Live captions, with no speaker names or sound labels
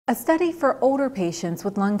A study for older patients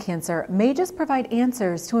with lung cancer may just provide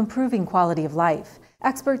answers to improving quality of life.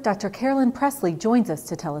 Expert Dr. Carolyn Presley joins us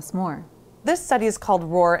to tell us more. This study is called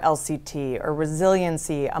ROAR-LCT, or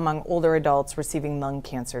Resiliency Among Older Adults Receiving Lung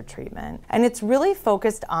Cancer Treatment. And it's really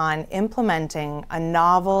focused on implementing a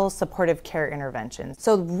novel supportive care intervention.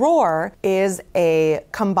 So ROAR is a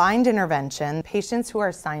combined intervention. Patients who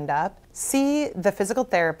are signed up see the physical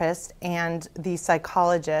therapist and the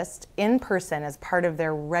psychologist in person as part of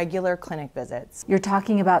their regular clinic visits. You're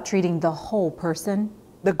talking about treating the whole person?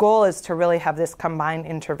 The goal is to really have this combined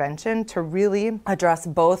intervention to really address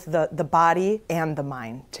both the body and the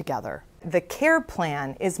mind together. The care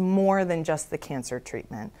plan is more than just the cancer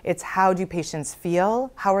treatment. It's how do patients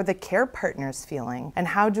feel, how are the care partners feeling, and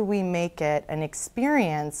how do we make it an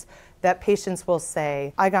experience that patients will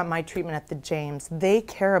say, I got my treatment at the James. They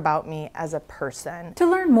care about me as a person. To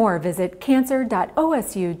learn more, visit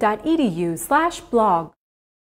cancer.osu.edu/blog.